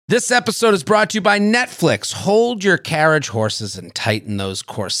This episode is brought to you by Netflix. Hold your carriage horses and tighten those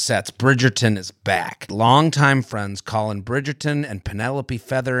corsets. Bridgerton is back. Longtime friends Colin Bridgerton and Penelope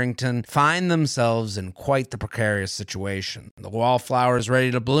Featherington find themselves in quite the precarious situation. The wallflower is ready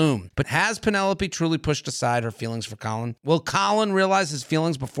to bloom. But has Penelope truly pushed aside her feelings for Colin? Will Colin realize his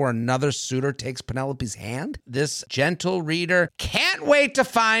feelings before another suitor takes Penelope's hand? This gentle reader can't wait to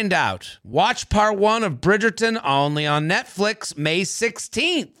find out. Watch part 1 of Bridgerton only on Netflix May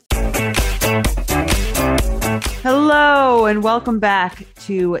 16th. Hello and welcome back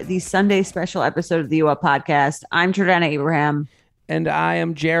to the Sunday special episode of the UUP podcast. I'm Jordana Abraham. And I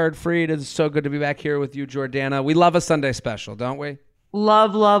am Jared Freed. It's so good to be back here with you, Jordana. We love a Sunday special, don't we?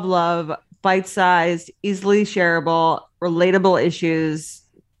 Love, love, love. Bite-sized, easily shareable, relatable issues,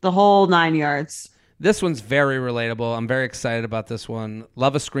 the whole 9 yards. This one's very relatable. I'm very excited about this one.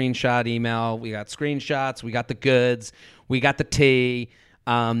 Love a screenshot email. We got screenshots. We got the goods. We got the tea.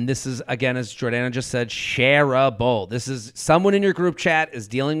 This is, again, as Jordana just said, shareable. This is someone in your group chat is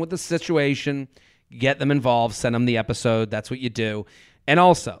dealing with the situation. Get them involved. Send them the episode. That's what you do. And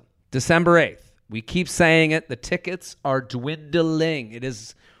also, December 8th, we keep saying it. The tickets are dwindling.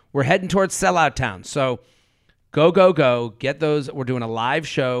 We're heading towards sellout town. So go, go, go. Get those. We're doing a live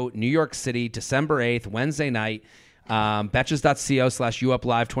show, New York City, December 8th, Wednesday night.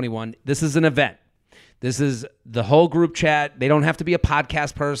 Betches.co/UUpLive21. This is an event. This is the whole group chat. They don't have to be a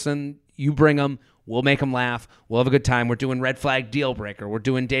podcast person. You bring them. We'll make them laugh. We'll have a good time. We're doing Red Flag Deal Breaker. We're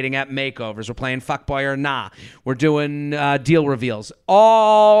doing Dating App Makeovers. We're playing Fuckboy or Nah. We're doing Deal Reveals.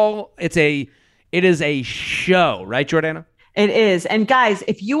 It is a show, right, Jordana? It is. And guys,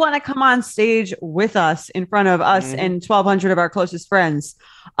 if you want to come on stage with us in front of us and 1,200 of our closest friends,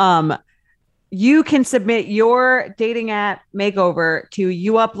 you can submit your dating app makeover to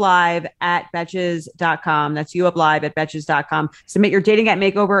UUpLive@Betches.com. That's UUpLive@Betches.com. Submit your dating app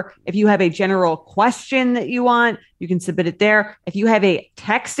makeover. If you have a general question that you want, you can submit it there. If you have a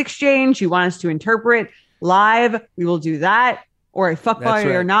text exchange you want us to interpret live, we will do that. Or a fuckboy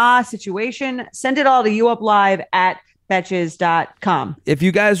or nah situation, send it all to UUpLive@Betches.com. If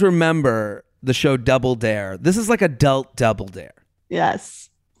you guys remember the show Double Dare, this is like adult Double Dare. Yes.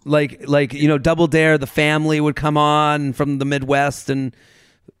 Like Double Dare, the family would come on from the Midwest and,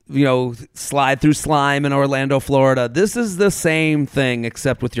 slide through slime in Orlando, Florida. This is the same thing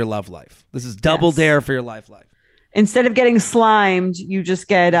except with your love life. This is Double Dare for your life. Instead of getting slimed, you just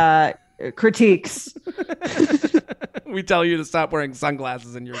get critiques. We tell you to stop wearing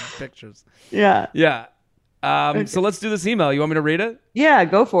sunglasses in your pictures. Yeah. Yeah. So let's do this email. You want me to read it? Yeah,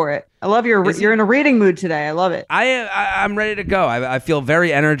 go for it. I love you're in a reading mood today. I love it. I'm ready to go. I feel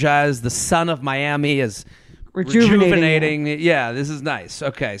very energized. The sun of Miami is rejuvenating. Yeah, this is nice.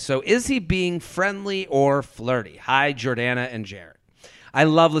 Okay, so is he being friendly or flirty? Hi, Jordana and Jared. I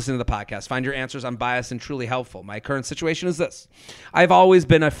love listening to the podcast. Find your answers unbiased and truly helpful. My current situation is this. I've always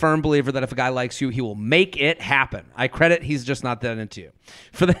been a firm believer that if a guy likes you, he will make it happen. I credit he's just not that into you.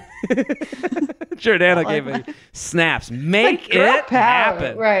 For the Jordana gave me snaps. Make it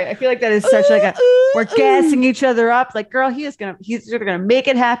happen. Right. I feel like that is such we're gassing each other up. Like, girl, he's either gonna make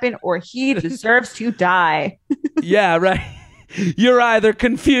it happen or he deserves to die. Yeah, right. You're either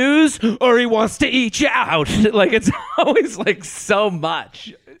confused or he wants to eat you out. Like, it's always like so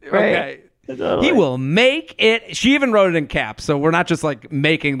much. Right. Okay. Totally. He will make it. She even wrote it in caps. So we're not just like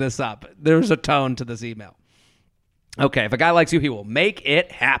making this up. There's a tone to this email. Okay. If a guy likes you, he will make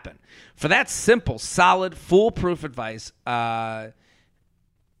it happen. For that simple, solid, foolproof advice, but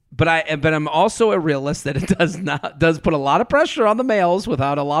I'm also a realist that it does put a lot of pressure on the males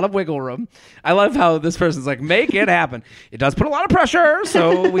without a lot of wiggle room. I love how this person's like, make it happen. It does put a lot of pressure,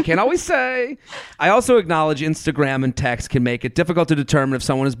 so we can't always say. I also acknowledge Instagram and text can make it difficult to determine if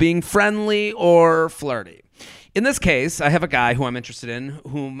someone is being friendly or flirty. In this case, I have a guy who I'm interested in,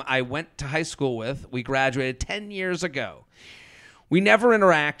 whom I went to high school with. We graduated 10 years ago. We never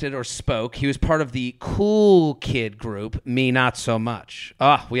interacted or spoke. He was part of the cool kid group. Me, not so much.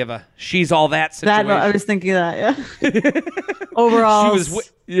 We have a she's all that situation. I was thinking that, yeah. Overall.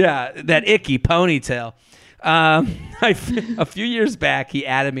 That icky ponytail. A few years back, he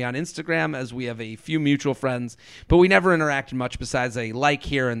added me on Instagram as we have a few mutual friends, but we never interacted much besides a like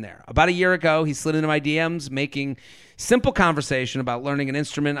here and there. About a year ago, he slid into my DMs, making simple conversation about learning an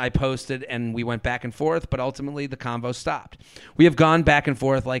instrument. I posted and we went back and forth, but ultimately the convo stopped. We have gone back and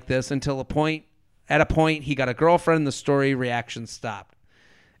forth like this until at a point he got a girlfriend and the story reaction stopped.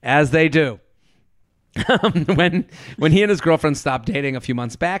 As they do. When he and his girlfriend stopped dating a few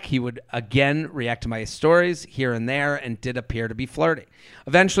months back, he would again react to my stories here and there and did appear to be flirty.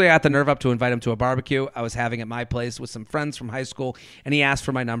 Eventually, I got the nerve up to invite him to a barbecue I was having at my place with some friends from high school, and he asked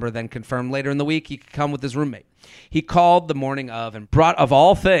for my number, then confirmed later in the week he could come with his roommate. He called the morning of and brought, of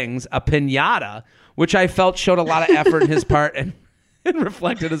all things, a piñata, which I felt showed a lot of effort in his part and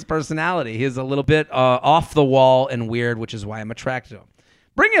reflected his personality. He is a little bit off the wall and weird, which is why I'm attracted to him.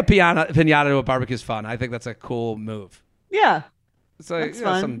 Bringing a piñata to a barbecue is fun. I think that's a cool move. Yeah. It's like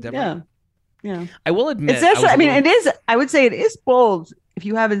something different. Yeah. I will admit. It's actually, it is, I would say it is bold if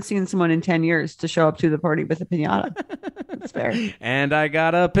you haven't seen someone in 10 years to show up to the party with a piñata. That's fair. And I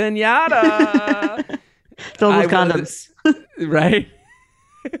got a piñata. Filled with condoms. Right?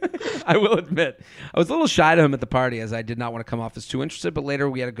 I will admit, I was a little shy to him at the party as I did not want to come off as too interested, but later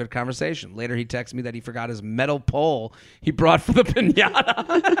we had a good conversation. Later he texted me that he forgot his metal pole he brought for the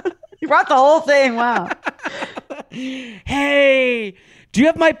piñata. He brought the whole thing. Wow. Hey, do you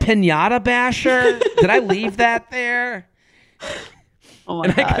have my piñata basher? Did I leave that there? Oh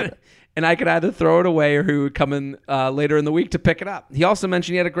my God. I could either throw it away or he would come in later in the week to pick it up. He also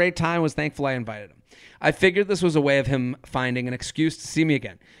mentioned he had a great time, was thankful I invited him. I figured this was a way of him finding an excuse to see me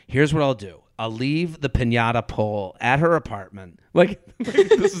again. Here's what I'll do. I'll leave the piñata pole at her apartment. Like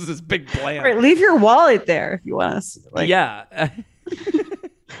this is this big plan. Right, leave your wallet there if you want us. Yeah.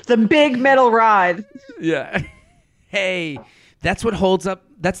 The big metal rod. Yeah. Hey, that's what holds up.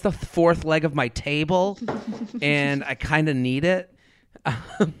 That's the fourth leg of my table, and I kind of need it.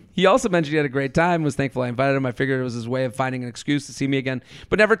 He also mentioned he had a great time, was thankful I invited him. I figured it was his way of finding an excuse to see me again,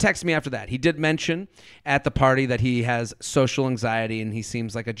 but never texted me after that. He did mention at the party that he has social anxiety, and he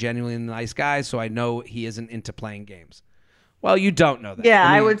seems like a genuinely nice guy, so I know he isn't into playing games. Well, you don't know that. Yeah,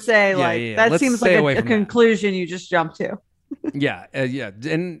 I would say that Let's seems like a conclusion you just jumped to. Yeah.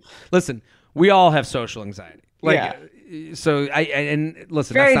 And listen, we all have social anxiety. So and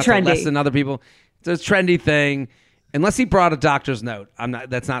listen, very that's not trendy. less than other people. It's a trendy thing. Unless he brought a doctor's note,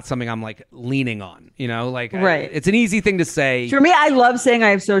 that's not something I'm like leaning on, right. It's an easy thing to say. For me, I love saying I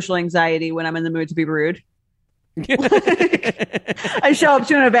have social anxiety when I'm in the mood to be rude. I show up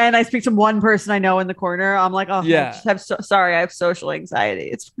to an event, I speak to one person I know in the corner. I'm like, oh, yeah. Sorry, I have social anxiety.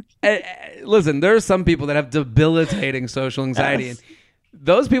 It's listen, there are some people that have debilitating social anxiety. Yes. And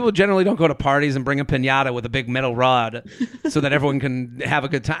those people generally don't go to parties and bring a piñata with a big metal rod so that everyone can have a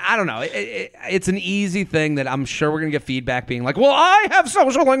good time. I don't know. It's an easy thing that I'm sure we're going to get feedback being like, well, I have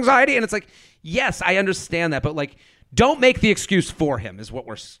social anxiety. And it's like, yes, I understand that. But like, don't make the excuse for him is what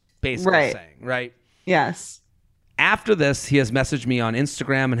we're basically saying, right? Yes. After this, he has messaged me on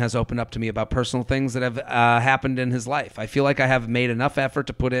Instagram and has opened up to me about personal things that have happened in his life. I feel like I have made enough effort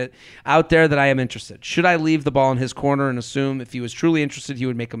to put it out there that I am interested. Should I leave the ball in his corner and assume if he was truly interested, he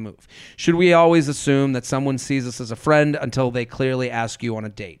would make a move? Should we always assume that someone sees us as a friend until they clearly ask you on a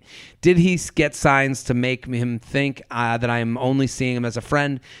date? Did he get signs to make him think that I am only seeing him as a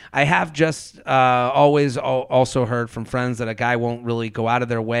friend? I have just always also heard from friends that a guy won't really go out of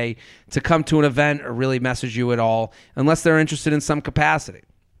their way to come to an event or really message you at all unless they're interested in some capacity.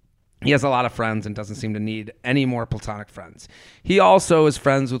 He has a lot of friends and doesn't seem to need any more platonic friends. He also is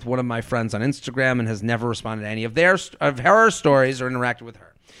friends with one of my friends on Instagram and has never responded to any of her stories or interacted with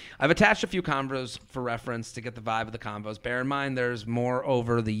her. I've attached a few convos for reference to get the vibe of the convos. Bear in mind, there's more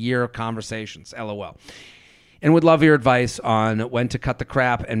over the year of conversations, LOL. And would love your advice on when to cut the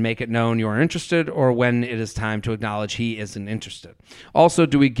crap and make it known you are interested or when it is time to acknowledge he isn't interested. Also,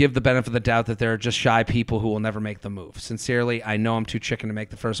 do we give the benefit of the doubt that there are just shy people who will never make the move? Sincerely, I know I'm too chicken to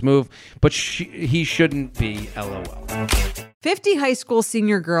make the first move, but he shouldn't be, LOL. 50 high school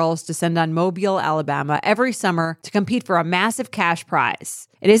senior girls descend on Mobile, Alabama every summer to compete for a massive cash prize.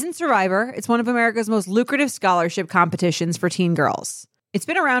 It isn't Survivor. It's one of America's most lucrative scholarship competitions for teen girls. It's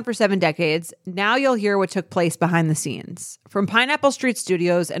been around for 7 decades. Now you'll hear what took place behind the scenes. From Pineapple Street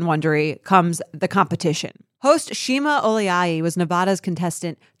Studios and Wondery comes The Competition. Host Shima Oliai was Nevada's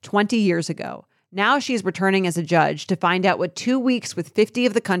contestant 20 years ago. Now she's returning as a judge to find out what 2 weeks with 50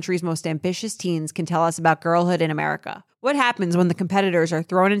 of the country's most ambitious teens can tell us about girlhood in America. What happens when the competitors are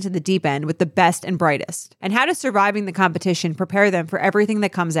thrown into the deep end with the best and brightest? And how does surviving the competition prepare them for everything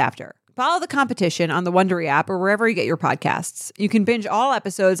that comes after? Follow The Competition on the Wondery app or wherever you get your podcasts. You can binge all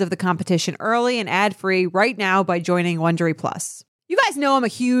episodes of The Competition early and ad-free right now by joining Wondery Plus. You guys know I'm a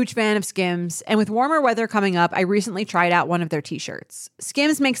huge fan of Skims, and with warmer weather coming up, I recently tried out one of their t-shirts.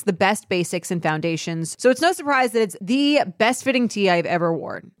 Skims makes the best basics and foundations, so it's no surprise that it's the best fitting tee I've ever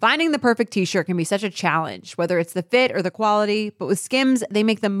worn. Finding the perfect t-shirt can be such a challenge, whether it's the fit or the quality, but with Skims, they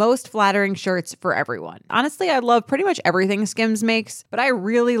make the most flattering shirts for everyone. Honestly, I love pretty much everything Skims makes, but I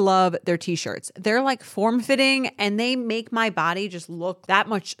really love their t-shirts. They're like form-fitting, and they make my body just look that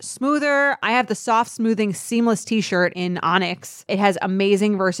much smoother. I have the soft, smoothing, seamless t-shirt in Onyx. It has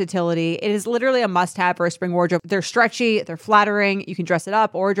amazing versatility. It is literally a must-have for a spring wardrobe. They're stretchy, they're flattering, you can dress it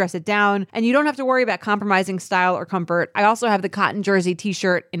up or dress it down, and you don't have to worry about compromising style or comfort. I also have the cotton jersey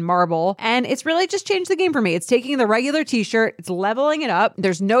t-shirt in marble, and it's really just changed the game for me. It's taking the regular t-shirt, it's leveling it up.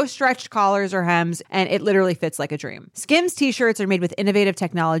 There's no stretched collars or hems, and it literally fits like a dream. Skims t-shirts are made with innovative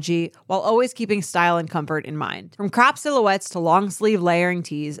technology while always keeping style and comfort in mind. From crop silhouettes to long sleeve layering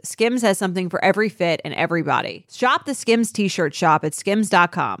tees, Skims has something for every fit and every body. Shop the Skims t-shirt shop at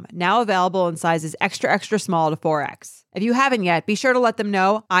skims.com, now available in sizes extra, extra small to 4X. If you haven't yet, be sure to let them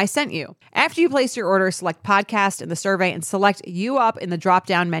know I sent you. After you place your order, select podcast in the survey and select You Up in the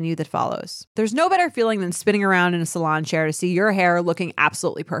drop-down menu that follows. There's no better feeling than spinning around in a salon chair to see your hair looking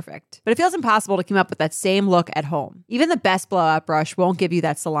absolutely perfect. But it feels impossible to keep up with that same look at home. Even the best blowout brush won't give you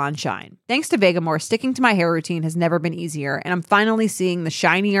that salon shine. Thanks to Vegamore, sticking to my hair routine has never been easier, and I'm finally seeing the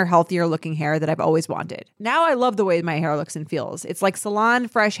shinier, healthier looking hair that I've always wanted. Now I love the way my hair looks and feels. It's like salon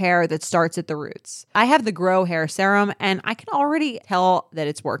fresh hair that starts at the roots. I have the Grow Hair Serum, and I can already tell that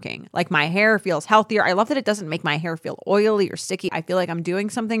it's working. Like, my hair feels healthier. I love that it doesn't make my hair feel oily or sticky. I feel like I'm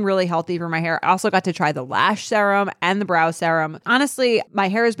doing something really healthy for my hair. I also got to try the lash serum and the brow serum. Honestly, my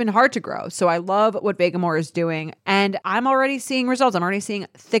hair has been hard to grow, so I love what Vegamore is doing, and I'm already seeing results. I'm already seeing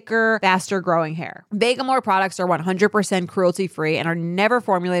thicker, faster growing hair. Vegamore products are 100% cruelty-free and are never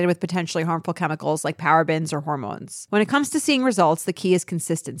formulated with potentially harmful chemicals like parabens or hormones. When it comes to seeing results, the key is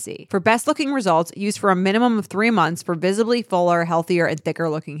consistency. For best looking results, use for a minimum of 3 months for visibly fuller, healthier, and thicker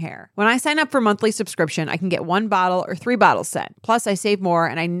looking hair. When I sign up for monthly subscription, I can get 1 bottle or 3 bottles sent. Plus, I save more,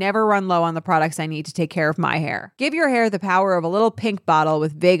 and I never run low on the products I need to take care of my hair. Give your hair the power of a little pink bottle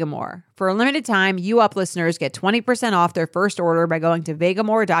with Vegamore. For a limited time, You Up listeners get 20% off their first order by going to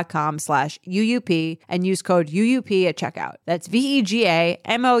vegamore.com/UUP and use code UUP at checkout. That's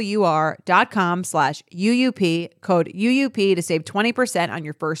vegamore.com/UUP, code UUP to save 20% on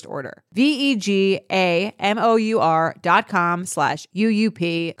your first order.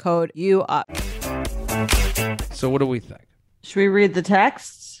 vegamore.com/UUP, code UUP. So what do we think? Should we read the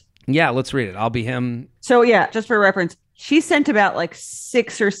texts? Yeah, let's read it. I'll be him. So yeah, just for reference, she sent about like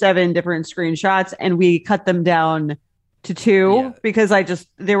 6 or 7 different screenshots, and we cut them down to 2 because I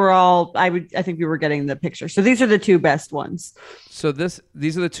think we were getting the picture. So these are the 2 best ones. So these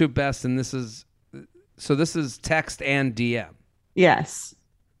are the 2 best, and this is text and DM. Yes.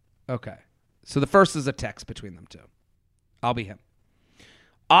 Okay. So the first is a text between them 2. I'll be him.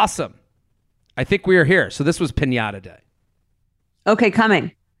 Awesome. I think we are here. So this was Pinata Day. Okay,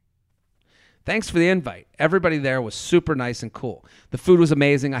 coming. Thanks for the invite. Everybody there was super nice and cool. The food was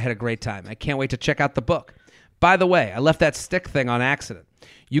amazing. I had a great time. I can't wait to check out the book. By the way, I left that stick thing on accident.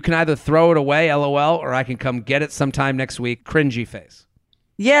 You can either throw it away, LOL, or I can come get it sometime next week. Cringy face.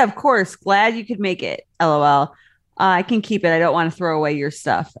 Yeah, of course. Glad you could make it, LOL. I can keep it. I don't want to throw away your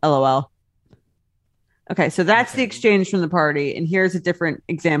stuff, LOL. Okay, so that's the exchange from the party. And here's a different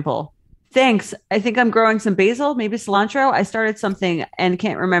example. Thanks. I think I'm growing some basil, maybe cilantro. I started something and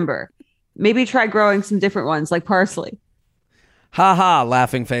can't remember. Maybe try growing some different ones like parsley. Ha ha,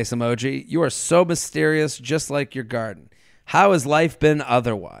 laughing face emoji. You are so mysterious, just like your garden. How has life been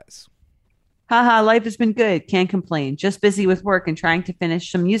otherwise? Haha, life has been good. Can't complain. Just busy with work and trying to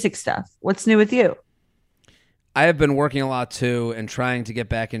finish some music stuff. What's new with you? I have been working a lot too and trying to get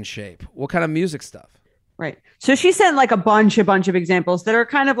back in shape. What kind of music stuff? Right. So she sent like a bunch of examples that are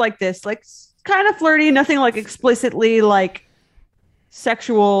kind of like this, like kind of flirty, nothing like explicitly like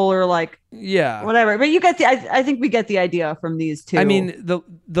sexual or like whatever, but you get the I think we get the idea from these 2. I mean,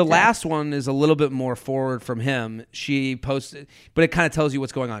 the last one is a little bit more forward from him. She posted, but it kind of tells you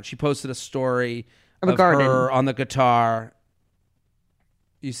what's going on. She posted a story of her on the guitar.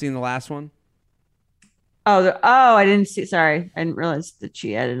 You seen the last one? I didn't see. Sorry, I didn't realize that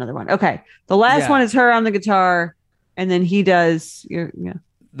she had another one. Okay, the last one is her on the guitar, and then he does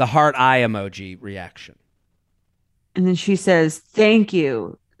the heart eye emoji reaction. And then she says, "Thank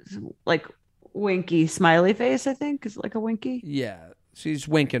you," like winky smiley face. I think is like a winky. Yeah, she's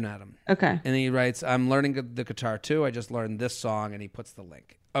winking at him. Okay. And then he writes, "I'm learning the guitar too. I just learned this song," and he puts the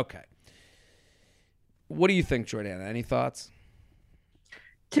link. Okay. What do you think, Jordana? Any thoughts?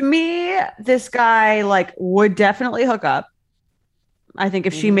 To me, this guy like would definitely hook up. I think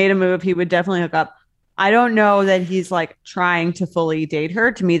if she made a move, he would definitely hook up. I don't know that he's like trying to fully date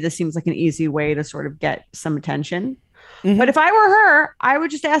her. To me, this seems like an easy way to sort of get some attention. But if I were her, I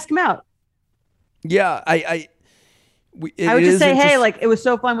would just ask him out. Yeah, I would just say, hey, like, it was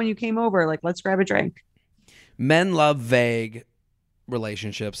so fun when you came over. Like, let's grab a drink. Men love vague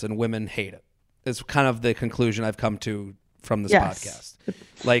relationships and women hate it. It's kind of the conclusion I've come to from this podcast.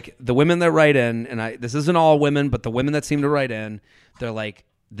 Like, the women that write in, and this isn't all women, but the women that seem to write in, they're like,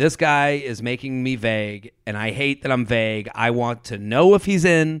 this guy is making me vague, and I hate that I'm vague. I want to know if he's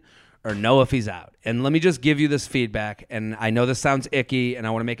in or know if he's out. And let me just give you this feedback, and I know this sounds icky, and I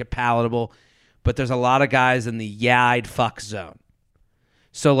want to make it palatable, but there's a lot of guys in the I'd fuck zone.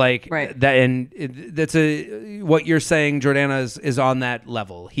 So like that, and that's what you're saying, Jordana, is on that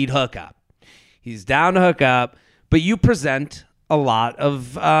level. He'd hook up. He's down to hook up, but you present a lot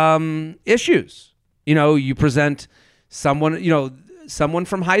of issues. You present someone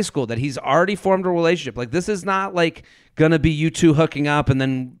from high school that he's already formed a relationship. Like, this is not like gonna be you two hooking up and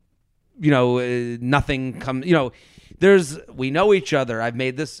then nothing comes. We know each other. I've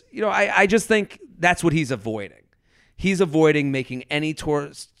made this. I just think that's what he's avoiding. He's avoiding making any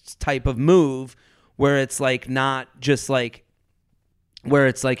type of move where it's like not just like where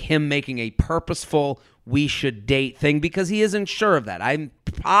it's like him making a purposeful we should date thing, because he isn't sure of that. I'm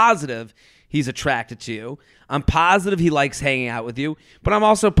positive he's attracted to you. I'm positive he likes hanging out with you, but I'm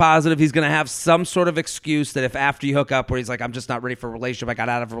also positive he's going to have some sort of excuse that if after you hook up where he's like, I'm just not ready for a relationship, I got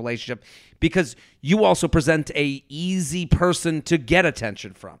out of a relationship, because you also present a easy person to get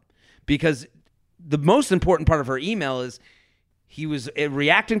attention from. Because the most important part of her email is he was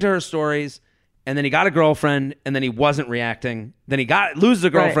reacting to her stories, and then he got a girlfriend, and then he wasn't reacting. Then he loses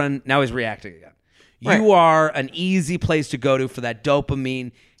a girlfriend, right. Now he's reacting again. Right. You are an easy place to go to for that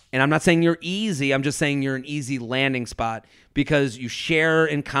dopamine. And I'm not saying you're easy. I'm just saying you're an easy landing spot because you share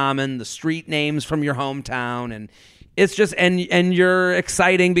in common the street names from your hometown. And it's just, and you're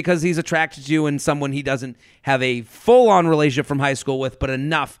exciting because he's attracted to you and someone he doesn't have a full-on relationship from high school with, but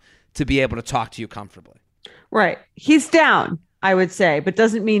enough to be able to talk to you comfortably. Right. He's down, I would say, but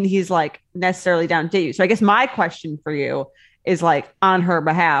doesn't mean he's like necessarily down to date you. So I guess my question for you is like on her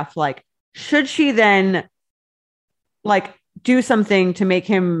behalf, like, should she then like do something to make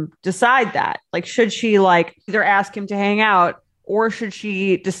him decide that? Like, should she like either ask him to hang out, or should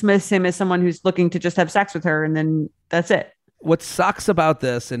she dismiss him as someone who's looking to just have sex with her and then that's it? What sucks about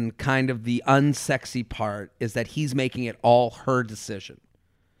this and kind of the unsexy part is that he's making it all her decision.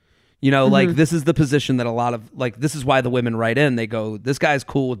 Like, this is the position that a lot of, like, this is why the women write in. They go, this guy's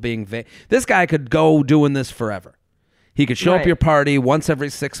cool with being vague. This guy could go doing this forever. He could show up your party once every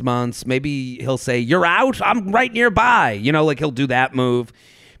 6 months. Maybe he'll say, you're out? I'm right nearby. Like, he'll do that move.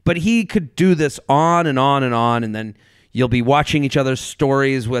 But he could do this on and on and on, and then you'll be watching each other's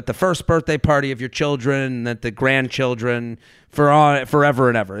stories with the first birthday party of your children and at the grandchildren forever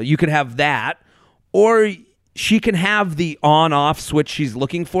and ever. You could have that, or she can have the on-off switch she's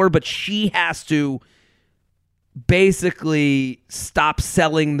looking for, but she has to basically stop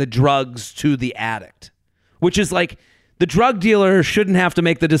selling the drugs to the addict, which is like, the drug dealer shouldn't have to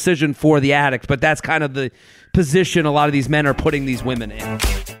make the decision for the addict, but that's kind of the position a lot of these men are putting these women in.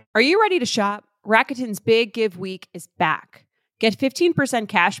 Are you ready to shop? Rakuten's Big Give Week is back. Get 15%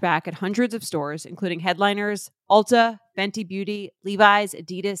 cash back at hundreds of stores, including Headliners, Ulta, Fenty Beauty, Levi's,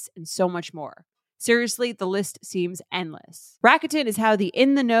 Adidas, and so much more. Seriously, the list seems endless. Rakuten is how the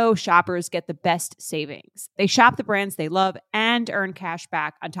in-the-know shoppers get the best savings. They shop the brands they love and earn cash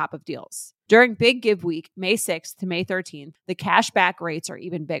back on top of deals. During Big Give Week, May 6th to May 13th, the cash back rates are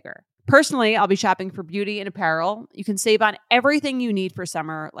even bigger. Personally, I'll be shopping for beauty and apparel. You can save on everything you need for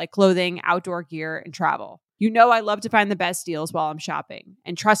summer, like clothing, outdoor gear, and travel. I love to find the best deals while I'm shopping.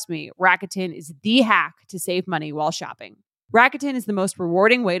 And trust me, Rakuten is the hack to save money while shopping. Rakuten is the most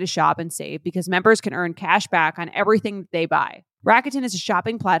rewarding way to shop and save because members can earn cash back on everything they buy. Rakuten is a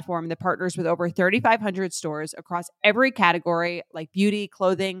shopping platform that partners with over 3,500 stores across every category like beauty,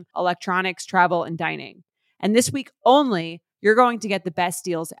 clothing, electronics, travel, and dining. And this week only, you're going to get the best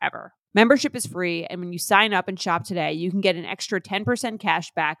deals ever. Membership is free, and when you sign up and shop today, you can get an extra 10%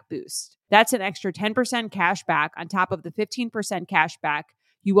 cash back boost. That's an extra 10% cash back on top of the 15% cash back.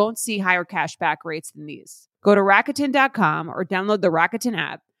 You won't see higher cash back rates than these. Go to Rakuten.com or download the Rakuten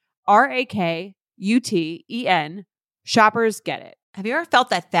app. Rakuten. Shoppers get it. Have you ever felt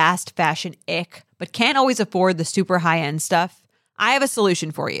that fast fashion ick, but can't always afford the super high-end stuff? I have a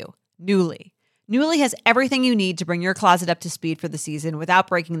solution for you. Nuuly. Nuuly has everything you need to bring your closet up to speed for the season without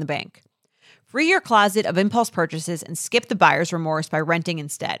breaking the bank. Free your closet of impulse purchases and skip the buyer's remorse by renting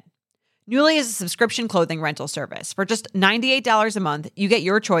instead. Nuuly is a subscription clothing rental service. For just $98 a month, you get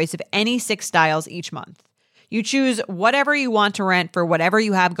your choice of any 6 styles each month. You choose whatever you want to rent for whatever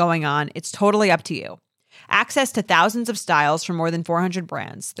you have going on. It's totally up to you. Access to thousands of styles from more than 400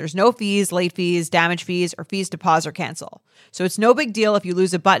 brands. There's no fees, late fees, damage fees, or fees to pause or cancel. So it's no big deal if you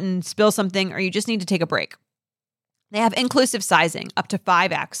lose a button, spill something, or you just need to take a break. They have inclusive sizing up to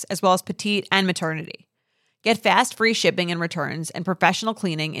 5X, as well as petite and maternity. Get fast, free shipping and returns and professional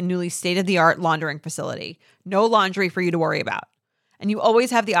cleaning in Nuuly's state-of-the-art laundering facility. No laundry for you to worry about. And you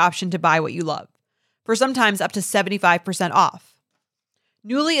always have the option to buy what you love, for sometimes up to 75% off.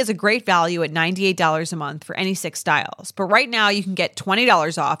 Nuuly is a great value at $98 a month for any 6 styles. But right now, you can get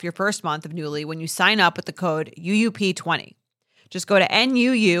 $20 off your first month of Nuuly when you sign up with the code UUP20. Just go to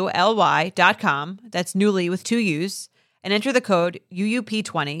NUULY.com, that's Nuuly with 2 U's, and enter the code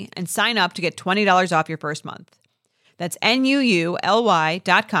UUP20 and sign up to get $20 off your first month. That's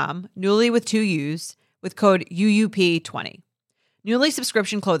NUULY.com, Nuuly with 2 U's, with code UUP20. Nuuly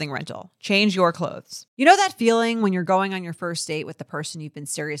subscription clothing rental. Change your clothes. You know that feeling when you're going on your first date with the person you've been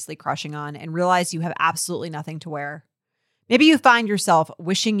seriously crushing on and realize you have absolutely nothing to wear? Maybe you find yourself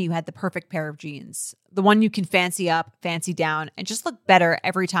wishing you had the perfect pair of jeans, the one you can fancy up, fancy down, and just look better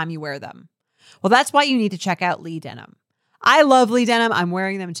every time you wear them. Well, that's why you need to check out Lee Denim. I love Lee Denim. I'm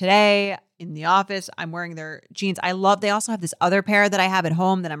wearing them today in the office. I'm wearing their jeans. They also have this other pair that I have at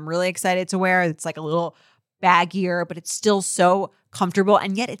home that I'm really excited to wear. It's like a little baggier, but it's still so comfortable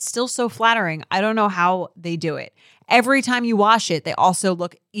and yet it's still so flattering. I don't know how they do it. Every time you wash it, they also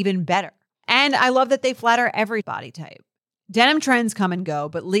look even better. And I love that they flatter every body type. Denim trends come and go,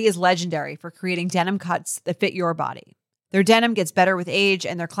 but Lee is legendary for creating denim cuts that fit your body. Their denim gets better with age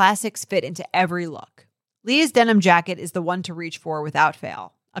and their classics fit into every look. Lee's denim jacket is the one to reach for without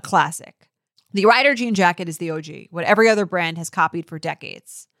fail, a classic. The Rider jean jacket is the OG, what every other brand has copied for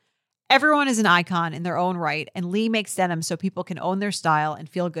decades. Everyone is an icon in their own right, and Lee makes denim so people can own their style and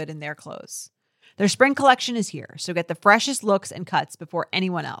feel good in their clothes. Their spring collection is here, so get the freshest looks and cuts before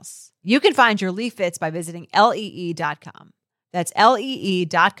anyone else. You can find your Lee fits by visiting lee.com. That's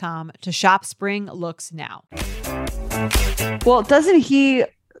lee.com to shop spring looks now. Well,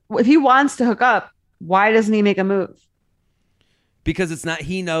 if he wants to hook up, why doesn't he make a move? Because it's not,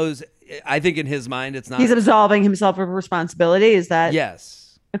 he knows, I think in his mind, it's not. He's absolving himself of responsibility. Is that? Yes.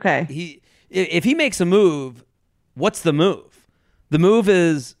 Okay. If he makes a move, what's the move? The move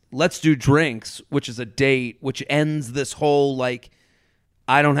is, let's do drinks, which is a date, which ends this whole, like,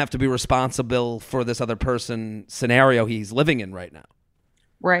 I don't have to be responsible for this other person scenario he's living in right now.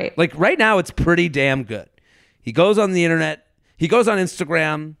 Right. Like, right now, it's pretty damn good. He goes on the internet, he goes on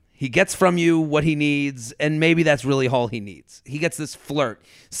Instagram, he gets from you what he needs, and maybe that's really all he needs. He gets this flirt.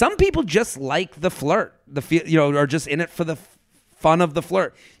 Some people just like the flirt, are just in it for the fun of the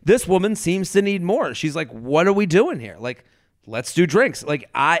flirt. This woman seems to need more. She's like, what are we doing here? Like, let's do drinks.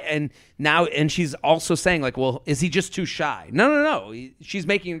 And she's also saying, like, well, is he just too shy? No. She's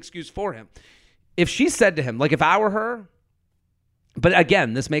making an excuse for him. If she said to him, like, if I were her, but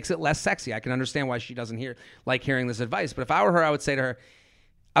again, this makes it less sexy. I can understand why she doesn't like hearing this advice. But if I were her, I would say to her,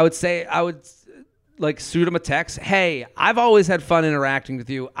 I would shoot him a text. Hey, I've always had fun interacting with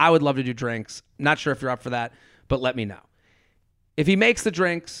you. I would love to do drinks. Not sure if you're up for that, but let me know. If he makes the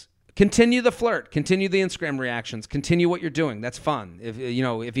drinks, continue the flirt, continue the Instagram reactions, continue what you're doing. That's fun.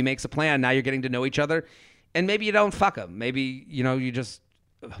 If he makes a plan, now you're getting to know each other, and maybe you don't fuck him. Maybe, you just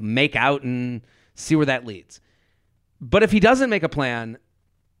make out and see where that leads. But if he doesn't make a plan,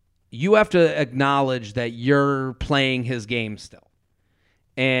 you have to acknowledge that you're playing his game still.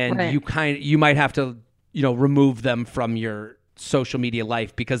 And right. You might have to, remove them from your social media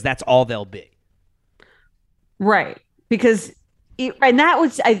life because that's all they'll be. Right. Because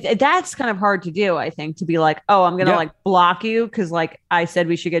that's kind of hard to do, I think, to be like, oh, I'm going to block you because I said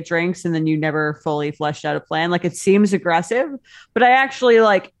we should get drinks and then you never fully fleshed out a plan. Like, it seems aggressive, but I actually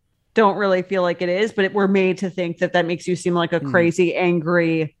don't really feel like it is, but we're made to think that makes you seem like a crazy,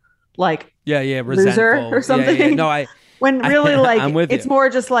 angry, loser or something. Yeah. No, when really I'm with it's you. more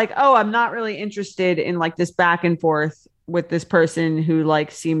just oh, I'm not really interested in this back and forth with this person who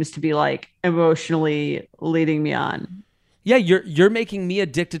seems to be emotionally leading me on. Yeah, you're making me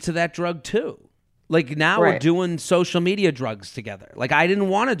addicted to that drug too. Now right. We're doing social media drugs together. I didn't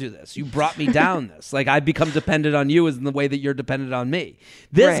want to do this. You brought me down this. I've become dependent on you as in the way that you're dependent on me.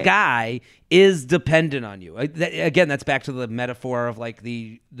 This right. guy is dependent on you. Again, that's back to the metaphor of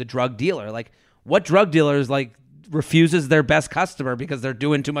the drug dealer. What drug dealer is refuses their best customer because they're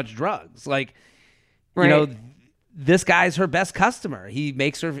doing too much drugs? Right. This guy's her best customer.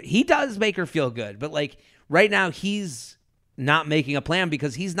 He does make her feel good, but right now he's not making a plan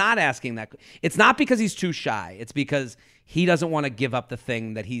because he's not asking that. It's not because he's too shy. It's because he doesn't want to give up the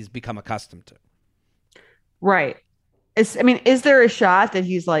thing that he's become accustomed to. Right. Is there a shot that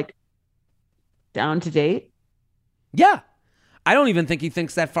he's like down to date? Yeah. I don't even think he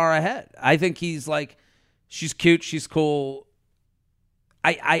thinks that far ahead. I think he's like, she's cute, she's cool.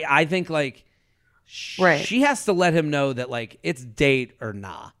 I think like right. She has to let him know that like it's date or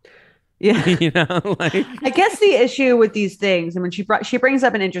nah. Yeah. You know, like I guess the issue with these things, I mean, she brings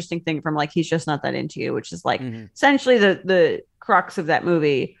up an interesting thing from like, he's just not that into you, which is like essentially the crux of that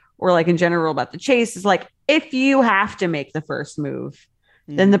movie, or like in general about the chase, is like, if you have to make the first move,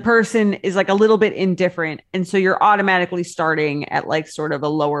 then the person is like a little bit indifferent. And so you're automatically starting at like sort of a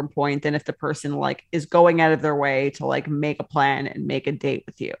lower point than if the person like is going out of their way to like make a plan and make a date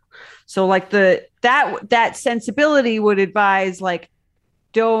with you. So like that sensibility would advise like,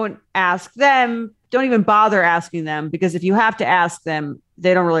 don't ask them, don't even bother asking them, because if you have to ask them,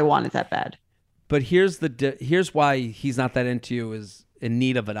 they don't really want it that bad. But here's why he's not that into you, is in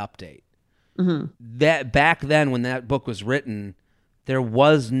need of an update. That back then when that book was written, there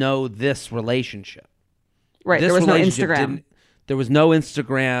was no this relationship. Right. There was no Instagram. There was no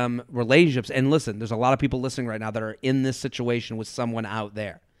Instagram relationships. And listen, there's a lot of people listening right now that are in this situation with someone out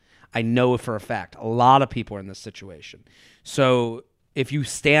there. I know it for a fact. A lot of people are in this situation. So if you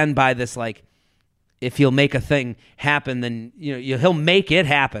stand by this, like, if he'll make a thing happen, then he'll make it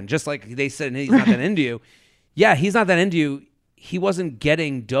happen. Just like they said, he's not that into you. Yeah, he's not that into you. He wasn't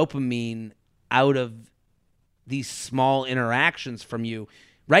getting dopamine out of these small interactions from you.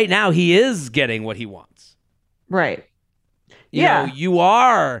 Right now, he is getting what he wants. Right. You know, you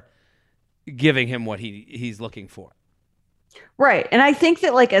are giving him what he's looking for. Right. And I think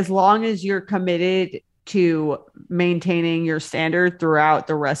that like, as long as you're committed to maintaining your standard throughout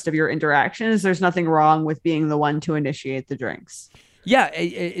the rest of your interactions, there's nothing wrong with being the one to initiate the drinks. Yeah,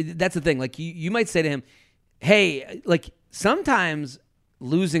 that's the thing. Like you might say to him, hey, like sometimes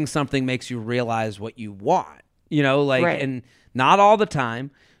losing something makes you realize what you want, right. And not all the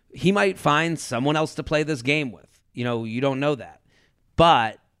time. He might find someone else to play this game with. You don't know that.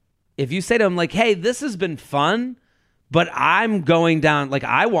 But if you say to him like, hey, this has been fun, but I'm going down, like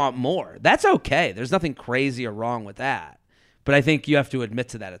I want more, that's okay. There's nothing crazy or wrong with that. But I think you have to admit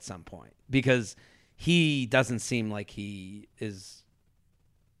to that at some point, because he doesn't seem like he is,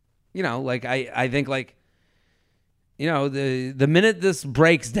 like I think like, the minute this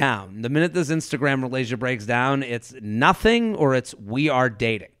breaks down, the minute this Instagram relationship breaks down, it's nothing or it's we are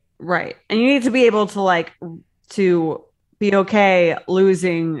dating. Right. And you need to be able to be okay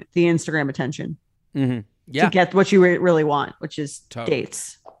losing the Instagram attention. Yeah. To get what you really want, which is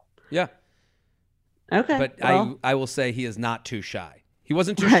dates. Yeah. Okay. But I will say he is not too shy. He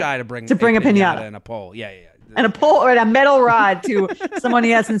wasn't too shy to bring a pinata and a pole. Yeah. And a pole or a metal rod to someone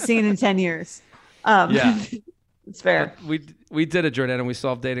he hasn't seen in 10 years. Yeah. It's fair. We did it, Jordan, and we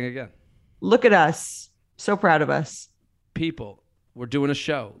solved dating again. Look at us. So proud of us. People, we're doing a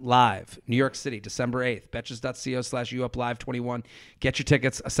show live, New York City, December 8th, betches.co/UUpLive21. Get your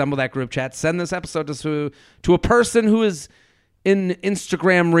tickets, assemble that group chat, send this episode to a person who is in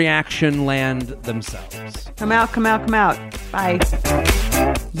Instagram reaction land themselves. Come out. Bye.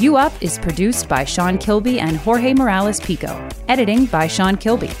 You Up is produced by Sean Kilby and Jorge Morales Pico. Editing by Sean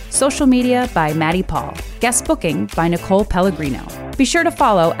Kilby. Social media by Maddie Paul. Guest booking by Nicole Pellegrino. Be sure to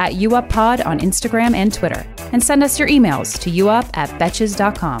follow at UUpPod on Instagram and Twitter. And send us your emails to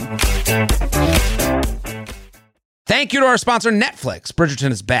youup@betches.com. Thank you to our sponsor, Netflix.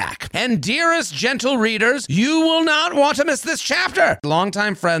 Bridgerton is back. And dearest gentle readers, you will not want to miss this chapter.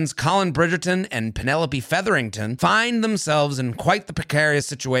 Longtime friends Colin Bridgerton and Penelope Featherington find themselves in quite the precarious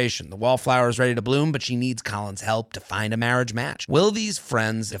situation. The wallflower is ready to bloom, but she needs Colin's help to find a marriage match. Will these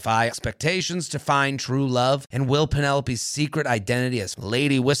friends defy expectations to find true love? And will Penelope's secret identity as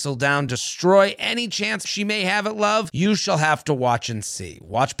Lady Whistledown destroy any chance she may have at love? You shall have to watch and see.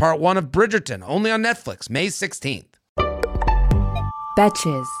 Watch part 1 of Bridgerton, only on Netflix, May 16th.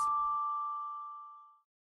 Betches.